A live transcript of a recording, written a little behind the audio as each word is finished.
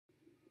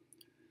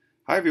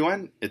Hi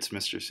everyone, it's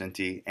Mr.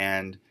 Sinti,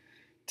 and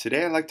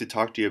today I'd like to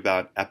talk to you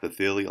about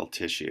epithelial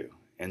tissue.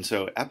 And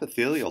so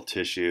epithelial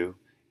tissue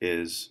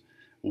is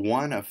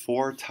one of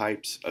four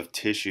types of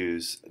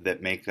tissues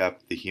that make up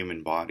the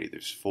human body.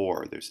 There's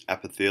four. There's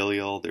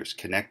epithelial, there's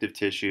connective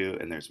tissue,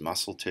 and there's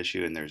muscle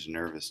tissue, and there's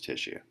nervous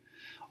tissue.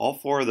 All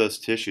four of those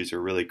tissues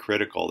are really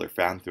critical. They're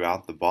found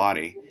throughout the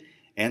body,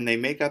 and they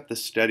make up the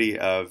study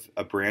of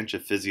a branch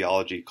of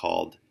physiology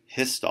called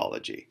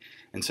histology.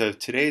 And so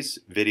today's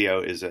video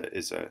is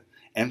a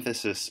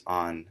emphasis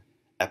on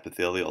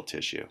epithelial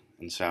tissue.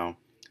 And so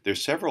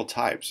there's several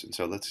types, and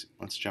so let's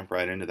jump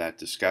right into that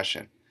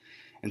discussion.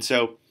 And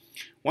so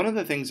one of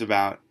the things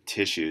about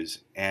tissues,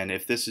 and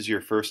if this is your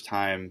first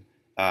time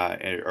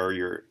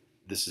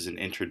this is an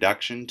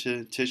introduction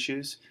to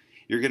tissues,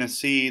 you're going to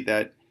see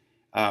that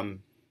um,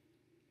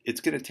 it's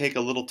going to take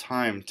a little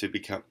time to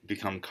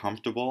become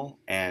comfortable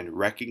and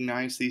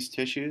recognize these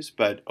tissues,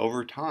 but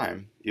over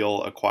time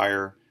you'll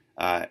acquire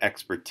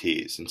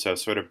expertise. And so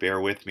sort of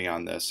bear with me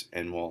on this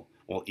and we'll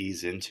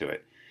ease into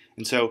it.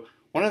 And so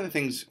one of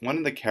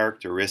the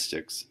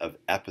characteristics of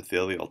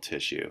epithelial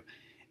tissue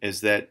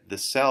is that the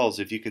cells,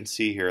 if you can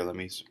see here, let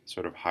me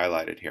sort of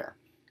highlight it here.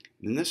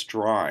 In this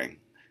drawing,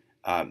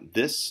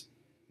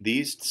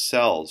 these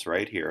cells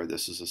right here,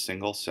 this is a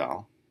single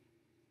cell,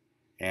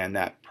 and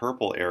that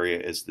purple area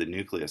is the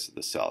nucleus of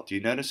the cell. Do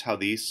you notice how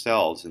these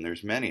cells, and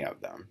there's many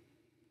of them,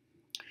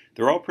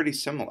 they're all pretty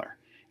similar.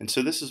 And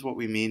so this is what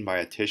we mean by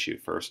a tissue,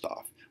 first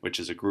off,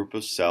 which is a group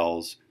of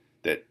cells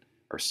that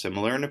are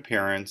similar in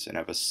appearance and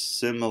have a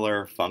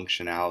similar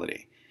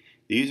functionality.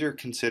 These are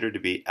considered to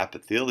be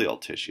epithelial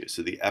tissue.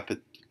 So the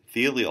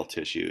epithelial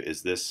tissue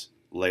is this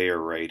layer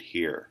right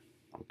here.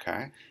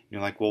 Okay? And you're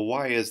like, well,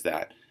 why is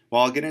that?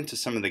 Well, I'll get into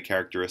some of the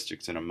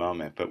characteristics in a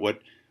moment, but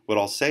what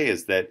I'll say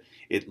is that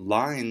it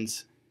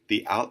lines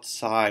the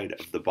outside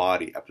of the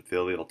body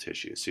epithelial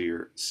tissue. So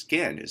your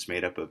skin is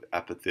made up of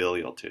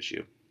epithelial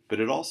tissue, but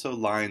it also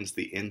lines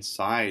the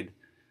inside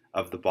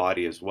of the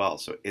body as well.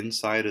 So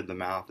inside of the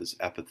mouth is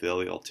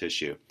epithelial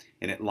tissue,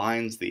 and it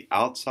lines the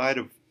outside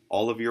of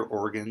all of your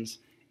organs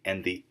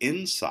and the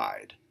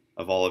inside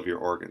of all of your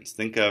organs.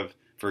 Think of,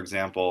 for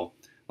example,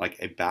 like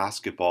a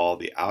basketball,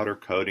 the outer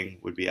coating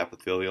would be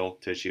epithelial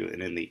tissue,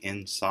 and in the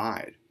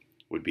inside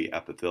would be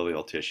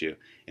epithelial tissue.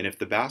 And if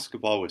the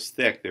basketball was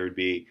thick, there would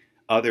be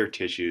other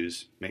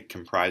tissues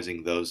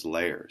comprising those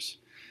layers.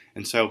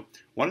 And so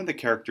one of the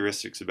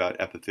characteristics about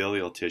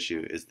epithelial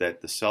tissue is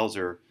that the cells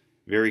are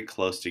very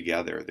close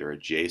together. They're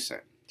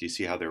adjacent. Do you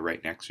see how they're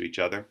right next to each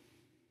other?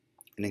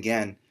 And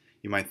again,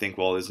 you might think,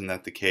 well, isn't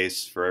that the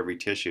case for every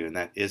tissue? And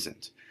that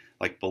isn't.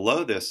 Like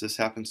below this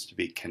happens to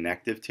be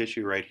connective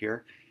tissue right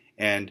here.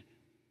 And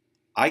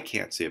I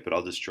can't see it, but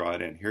I'll just draw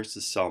it in. Here's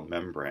the cell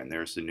membrane.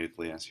 There's the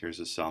nucleus. Here's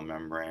the cell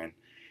membrane.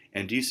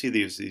 And do you see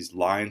these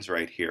lines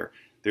right here?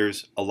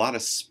 There's a lot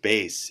of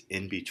space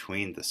in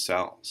between the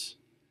cells.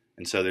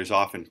 And so there's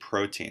often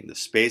protein. The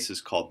space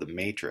is called the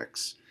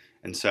matrix.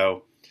 And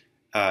so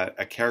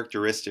a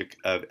characteristic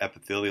of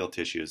epithelial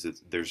tissue is that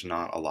there's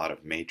not a lot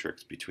of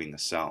matrix between the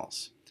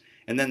cells.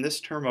 And then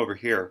this term over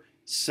here,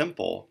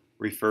 simple,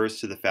 refers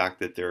to the fact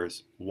that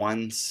there's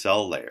one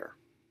cell layer.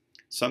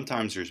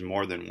 Sometimes there's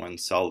more than one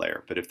cell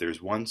layer, but if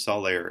there's one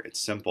cell layer, it's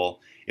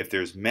simple. If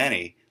there's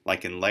many,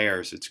 like in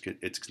layers,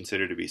 it's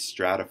considered to be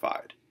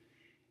stratified.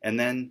 And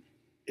then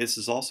this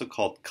is also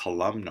called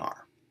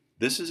columnar.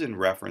 This is in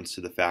reference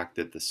to the fact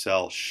that the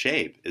cell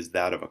shape is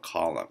that of a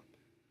column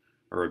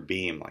or a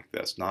beam like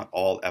this. Not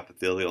all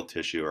epithelial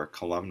tissue are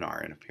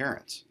columnar in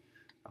appearance.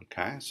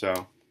 Okay,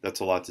 so that's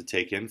a lot to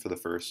take in for the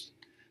first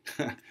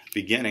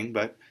beginning,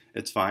 but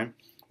it's fine.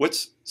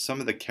 What's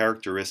some of the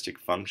characteristic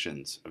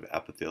functions of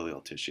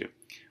epithelial tissue?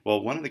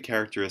 Well, one of the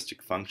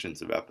characteristic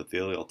functions of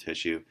epithelial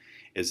tissue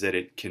is that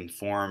it can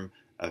form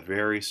a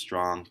very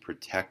strong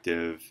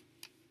protective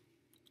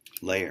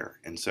layer.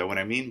 And so what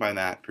I mean by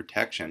that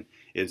protection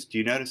is, do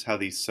you notice how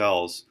these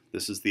cells,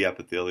 this is the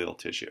epithelial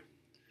tissue.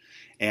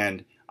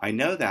 And I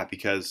know that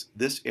because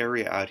this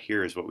area out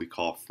here is what we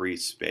call free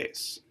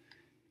space.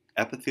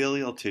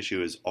 Epithelial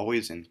tissue is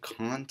always in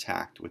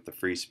contact with the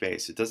free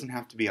space. It doesn't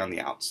have to be on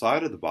the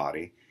outside of the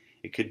body.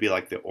 It could be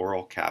like the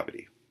oral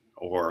cavity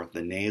or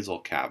the nasal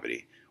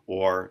cavity,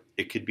 or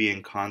it could be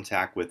in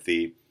contact with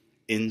the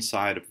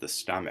inside of the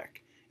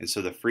stomach. And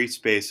so the free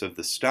space of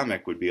the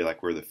stomach would be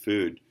like where the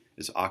food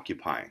is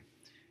occupying.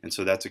 And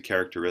so that's a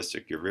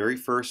characteristic. Your very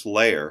first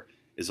layer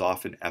is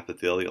often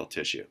epithelial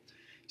tissue.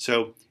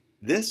 So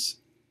this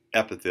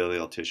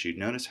epithelial tissue,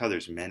 notice how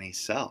there's many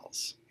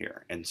cells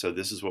here. And so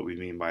this is what we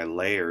mean by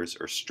layers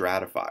or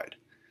stratified,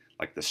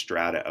 like the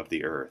strata of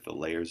the earth, the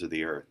layers of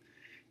the earth.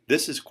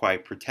 This is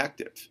quite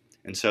protective.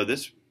 And so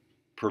this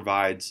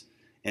provides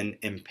an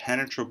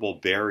impenetrable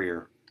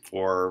barrier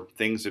for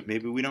things that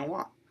maybe we don't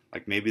want.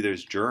 Like maybe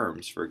there's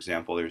germs, for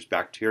example, there's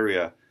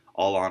bacteria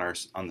all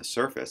on the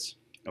surface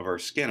of our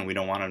skin, and we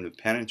don't want them to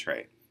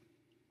penetrate.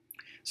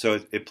 So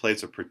it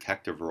plays a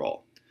protective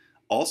role.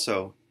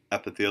 Also,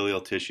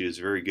 epithelial tissue is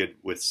very good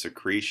with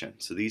secretion.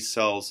 So these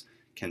cells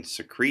can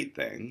secrete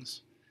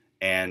things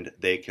and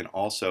they can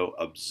also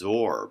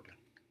absorb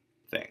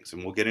things.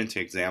 And we'll get into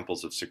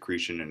examples of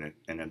secretion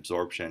and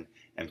absorption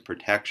and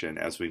protection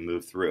as we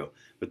move through.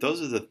 But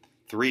those are the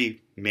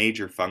three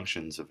major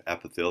functions of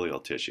epithelial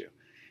tissue.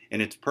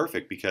 And it's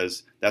perfect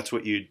because that's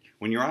what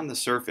when you're on the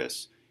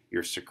surface,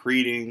 you're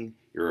secreting,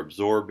 you're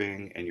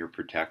absorbing, and you're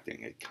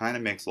protecting. It kind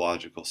of makes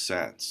logical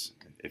sense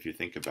if you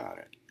think about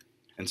it.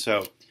 And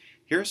so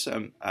here's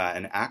an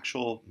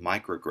actual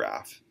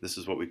micrograph. This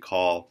is what we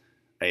call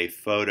a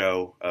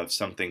photo of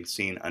something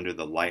seen under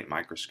the light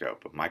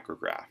microscope, a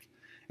micrograph.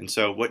 And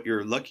so what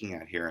you're looking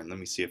at here, and let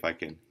me see if I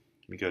can,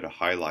 let me go to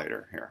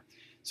highlighter here.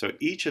 So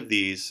each of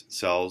these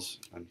cells,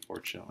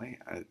 unfortunately,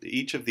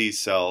 each of these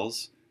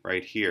cells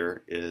right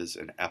here is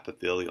an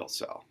epithelial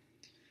cell.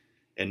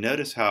 And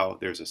notice how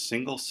there's a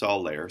single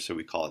cell layer, so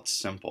we call it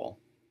simple.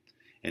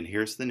 And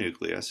here's the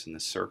nucleus in the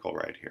circle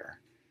right here.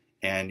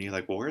 And you're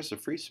like, well, where's the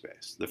free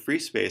space? The free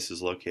space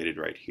is located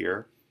right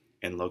here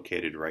and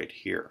located right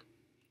here.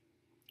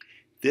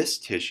 This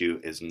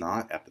tissue is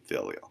not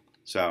epithelial.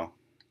 So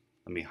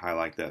let me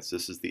highlight this.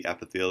 This is the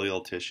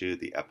epithelial tissue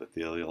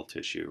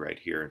right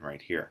here and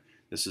right here.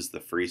 This is the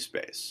free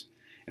space.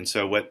 And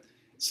so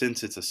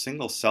since it's a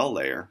single cell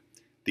layer,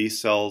 these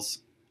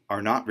cells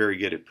are not very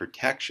good at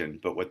protection,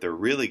 but what they're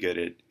really good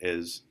at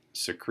is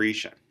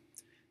secretion.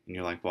 And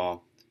you're like,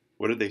 well,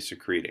 what are they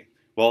secreting?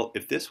 Well,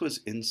 if this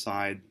was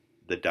inside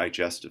the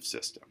digestive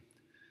system,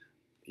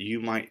 you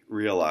might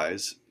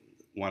realize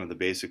one of the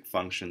basic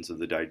functions of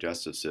the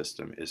digestive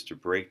system is to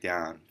break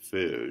down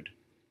food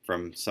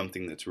from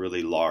something that's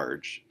really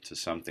large to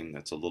something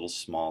that's a little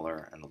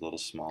smaller and a little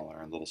smaller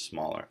and a little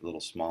smaller, a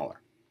little smaller.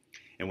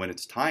 And when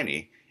it's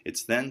tiny,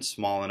 it's then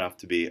small enough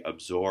to be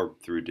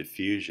absorbed through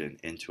diffusion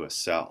into a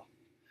cell.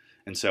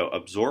 And so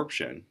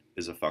absorption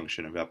is a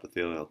function of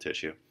epithelial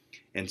tissue.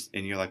 And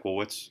you're like, well,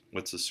 what's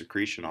the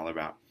secretion all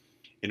about?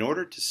 In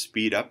order to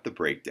speed up the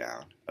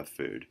breakdown of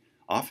food,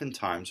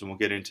 oftentimes, and we'll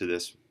get into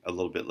this a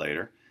little bit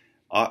later,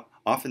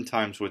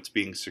 oftentimes what's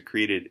being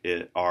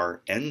secreted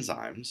are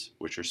enzymes,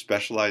 which are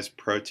specialized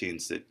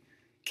proteins that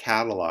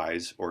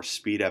catalyze or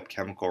speed up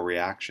chemical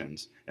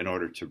reactions in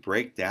order to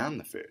break down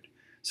the food.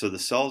 So the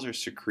cells are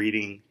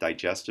secreting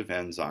digestive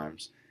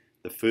enzymes,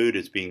 the food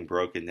is being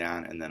broken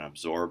down and then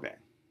absorbing.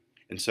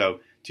 And so,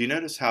 do you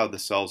notice how the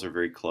cells are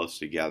very close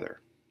together?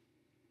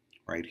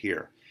 Right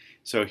here.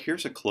 So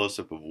here's a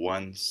close-up of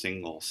one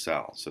single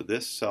cell. So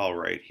this cell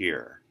right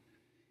here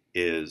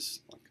is,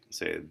 let's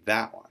say,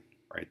 that one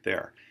right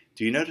there.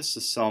 Do you notice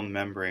the cell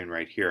membrane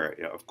right here?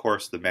 Of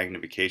course, the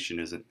magnification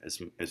isn't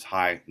as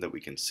high that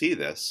we can see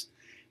this,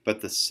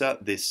 but the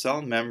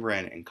cell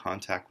membrane in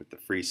contact with the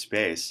free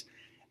space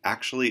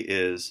actually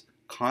is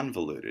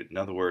convoluted. In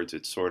other words,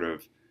 it's sort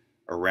of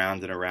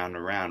around and around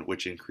and around,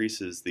 which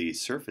increases the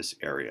surface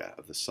area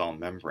of the cell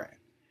membrane.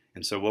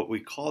 And so what we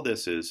call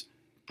this is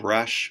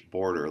brush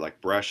border, like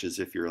brush as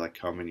if you're like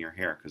combing your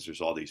hair because there's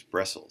all these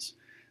bristles.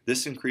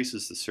 This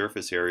increases the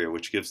surface area,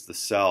 which gives the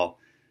cell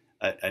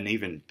an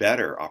even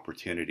better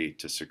opportunity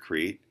to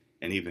secrete,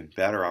 an even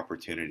better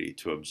opportunity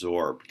to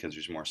absorb because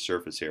there's more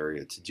surface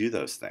area to do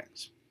those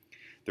things.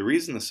 The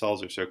reason the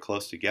cells are so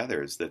close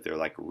together is that they're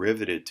like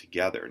riveted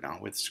together,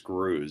 not with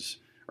screws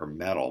or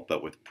metal,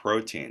 but with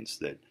proteins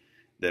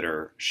that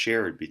are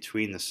shared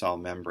between the cell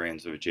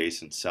membranes of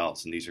adjacent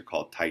cells, and these are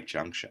called tight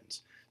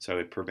junctions. So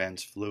it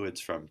prevents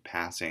fluids from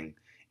passing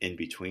in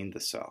between the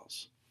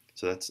cells.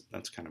 So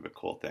that's kind of a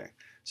cool thing.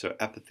 So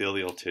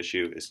epithelial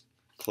tissue is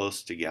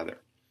close together.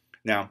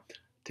 Now,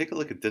 take a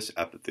look at this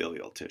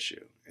epithelial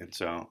tissue. And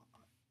so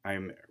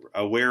I'm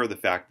aware of the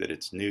fact that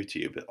it's new to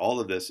you, but all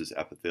of this is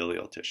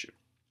epithelial tissue.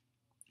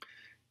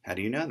 How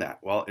do you know that?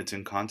 Well, it's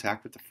in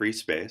contact with the free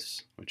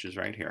space, which is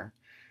right here.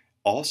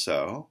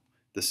 Also,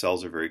 the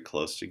cells are very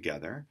close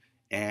together,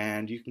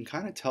 and you can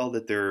kind of tell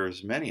that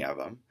there's many of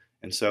them,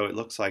 and so it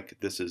looks like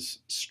this is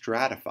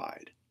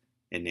stratified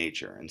in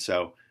nature. And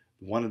so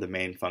one of the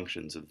main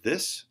functions of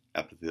this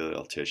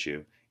epithelial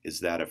tissue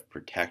is that of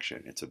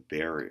protection. It's a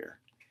barrier,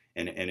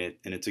 and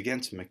it's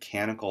against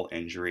mechanical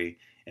injury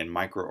and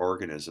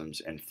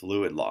microorganisms and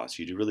fluid loss.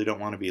 You really don't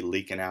want to be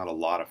leaking out a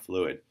lot of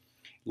fluid.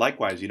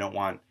 Likewise, you don't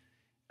want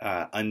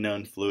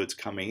unknown fluids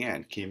coming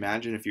in. Can you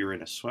imagine if you were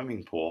in a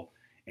swimming pool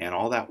and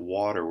all that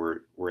water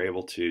were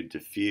able to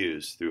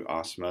diffuse through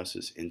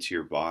osmosis into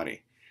your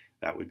body?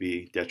 That would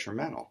be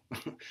detrimental.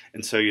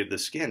 And so the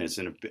skin is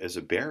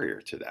a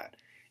barrier to that.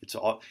 It's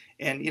all,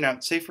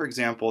 and say for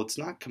example, it's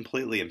not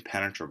completely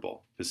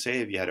impenetrable. Because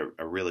say if you had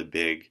a really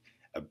big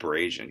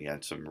abrasion, you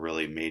had some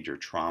really major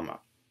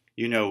trauma,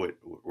 you know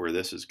where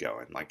this is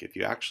going. Like if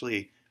you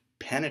actually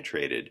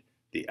penetrated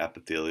the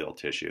epithelial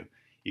tissue,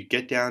 you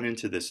get down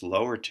into this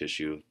lower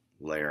tissue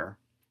layer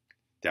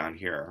down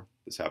here.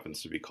 This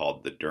happens to be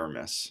called the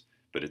dermis,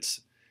 but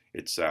it's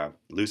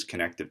loose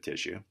connective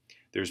tissue.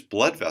 There's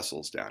blood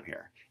vessels down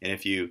here, and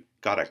if you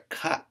got a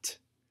cut,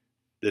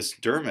 this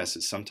dermis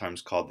is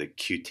sometimes called the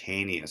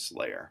cutaneous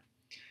layer,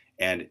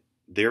 and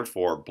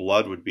therefore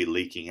blood would be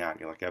leaking out.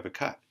 You're like, I have a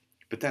cut.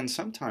 But then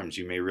sometimes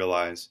you may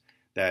realize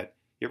that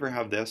you ever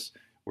have this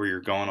where you're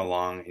going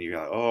along and you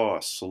go, oh,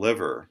 a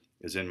sliver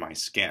is in my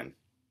skin.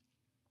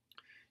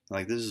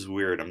 Like, this is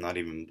weird, I'm not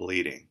even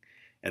bleeding.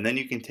 And then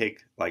you can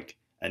take like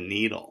a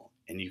needle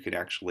and you can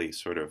actually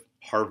sort of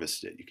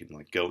harvest it. You can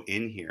like go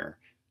in here,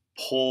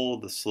 pull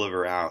the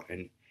sliver out,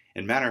 and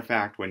matter of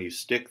fact, when you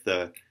stick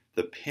the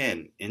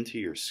pin into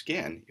your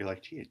skin, you're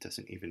like, gee, it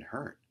doesn't even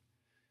hurt.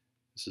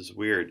 This is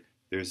weird.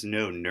 There's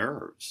no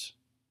nerves.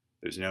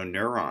 There's no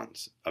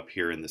neurons up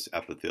here in this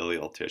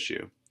epithelial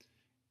tissue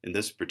in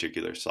this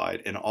particular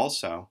side. And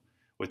also,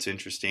 what's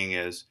interesting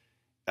is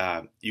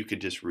you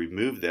could just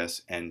remove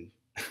this and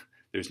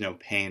there's no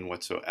pain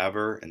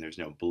whatsoever and there's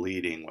no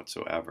bleeding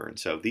whatsoever. And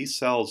so these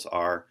cells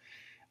are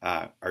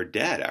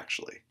dead,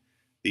 actually.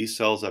 These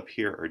cells up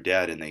here are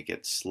dead and they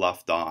get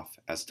sloughed off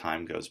as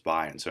time goes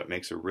by. And so it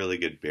makes a really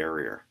good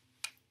barrier.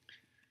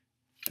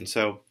 And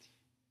so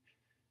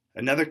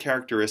another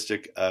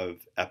characteristic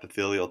of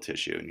epithelial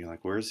tissue, and you're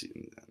like,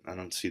 I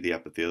don't see the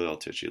epithelial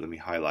tissue. Let me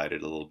highlight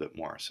it a little bit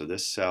more. So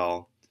this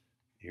cell,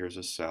 here's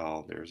a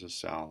cell, there's a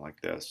cell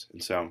like this.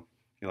 And so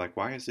you're like,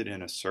 why is it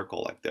in a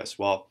circle like this?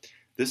 Well,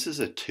 this is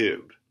a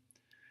tube.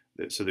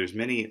 So there's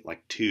many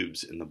like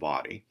tubes in the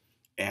body.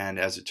 And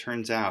as it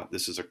turns out,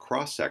 this is a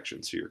cross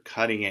section. So you're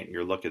cutting it and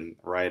you're looking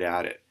right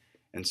at it.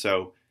 And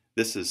so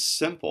this is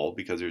simple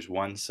because there's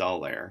one cell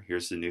layer.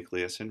 Here's the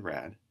nucleus in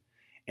red.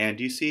 And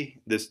you see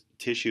this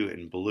tissue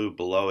in blue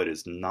below it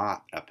is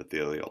not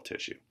epithelial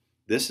tissue.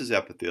 This is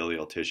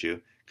epithelial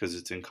tissue because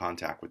it's in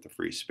contact with the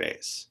free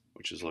space,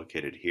 which is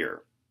located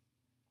here.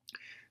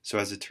 So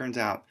as it turns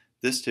out,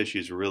 this tissue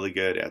is really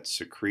good at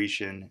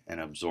secretion and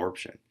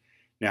absorption.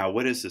 Now,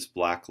 what is this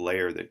black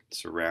layer that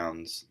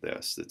surrounds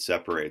this, that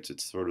separates?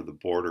 It's sort of the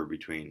border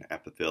between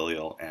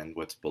epithelial and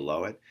what's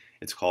below it.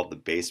 It's called the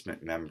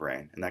basement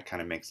membrane, and that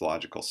kind of makes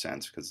logical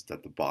sense because it's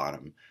at the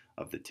bottom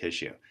of the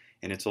tissue.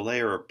 And it's a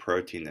layer of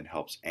protein that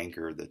helps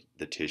anchor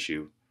the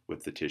tissue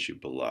with the tissue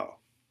below.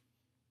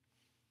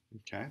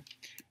 Okay,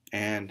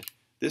 and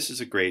this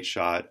is a great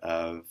shot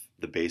of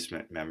the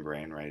basement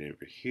membrane right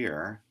over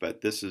here,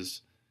 but this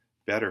is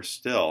better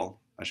still,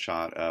 a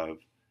shot of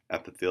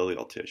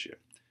epithelial tissue.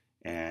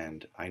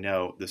 And I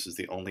know this is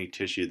the only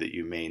tissue that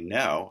you may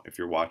know if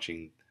you're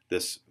watching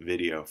this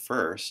video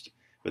first,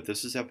 but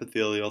this is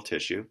epithelial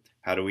tissue.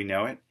 How do we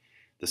know it?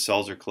 The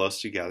cells are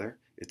close together.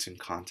 It's in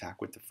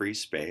contact with the free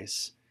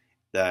space.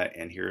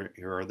 And here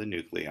are the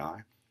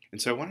nuclei.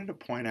 And so I wanted to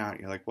point out,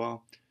 you're like,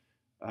 well,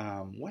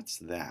 what's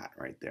that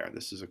right there?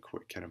 This is a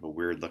kind of a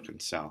weird looking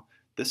cell.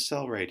 This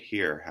cell right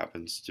here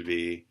happens to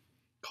be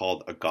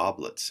called a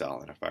goblet cell.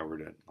 And if I were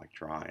to like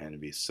draw in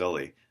and be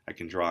silly, I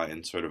can draw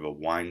in sort of a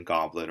wine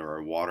goblet or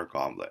a water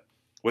goblet.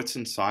 What's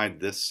inside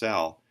this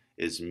cell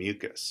is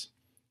mucus.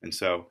 And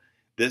so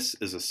this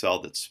is a cell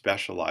that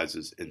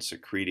specializes in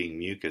secreting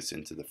mucus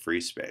into the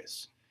free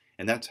space.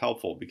 And that's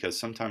helpful because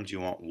sometimes you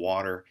want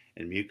water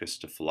and mucus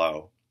to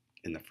flow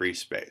in the free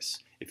space.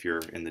 If you're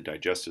in the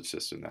digestive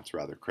system, that's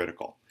rather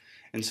critical.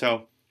 And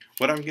so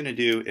what I'm going to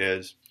do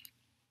is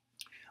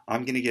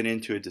I'm going to get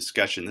into a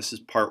discussion. This is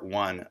part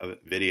 1 of a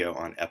video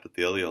on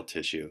epithelial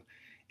tissue.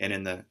 And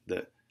in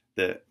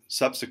the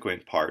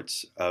subsequent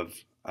parts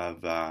of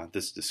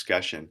this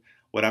discussion,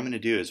 what I'm going to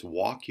do is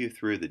walk you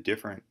through the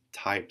different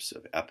types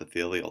of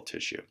epithelial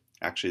tissue.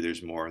 Actually,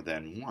 there's more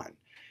than one.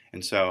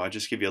 And so I'll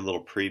just give you a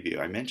little preview.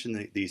 I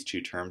mentioned these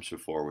two terms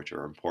before, which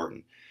are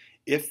important.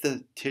 If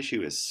the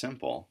tissue is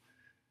simple,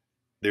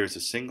 there's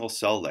a single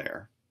cell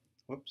layer.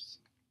 Whoops.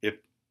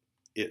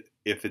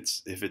 If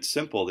it's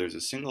simple, there's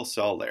a single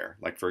cell layer,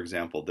 like for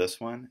example this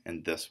one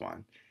and this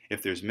one.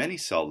 If there's many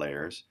cell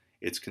layers,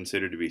 it's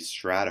considered to be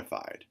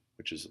stratified,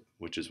 which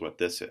is what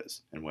this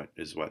is, and what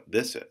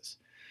this is.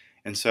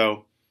 And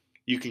so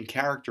you can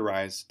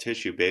characterize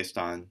tissue based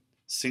on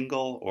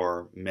single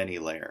or many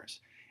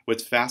layers.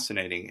 What's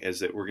fascinating is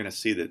that we're going to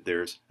see that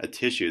there's a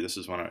tissue. This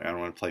is one, I don't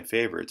want to play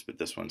favorites, but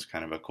this one's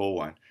kind of a cool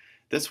one.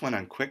 This one,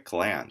 on quick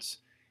glance,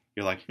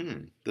 you're like,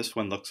 this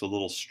one looks a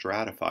little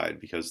stratified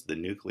because the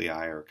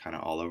nuclei are kind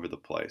of all over the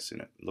place,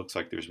 and it looks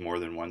like there's more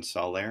than one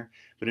cell layer.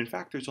 But in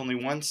fact, there's only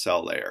one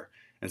cell layer.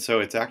 And so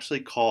it's actually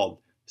called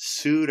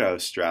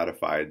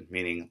pseudo-stratified,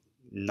 meaning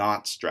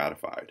not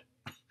stratified.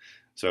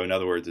 So in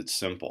other words, it's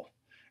simple.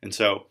 And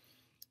so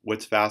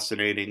what's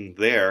fascinating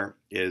there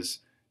is,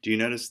 do you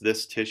notice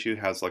this tissue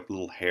has like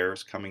little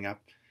hairs coming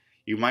up?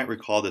 You might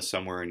recall this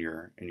somewhere in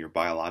your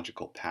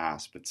biological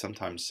past, but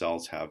sometimes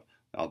cells have,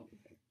 I'll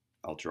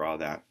draw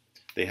that.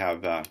 They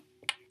have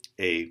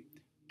a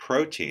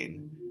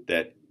protein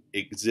that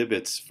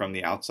exhibits from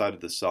the outside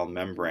of the cell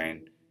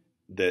membrane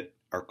that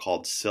are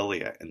called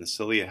cilia, and the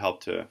cilia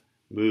help to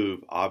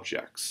move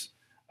objects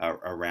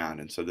around.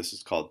 And so this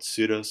is called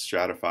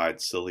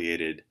pseudostratified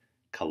ciliated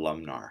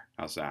columnar.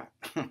 How's that?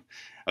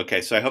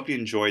 Okay, so I hope you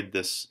enjoyed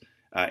this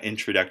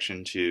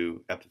introduction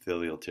to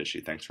epithelial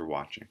tissue. Thanks for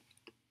watching.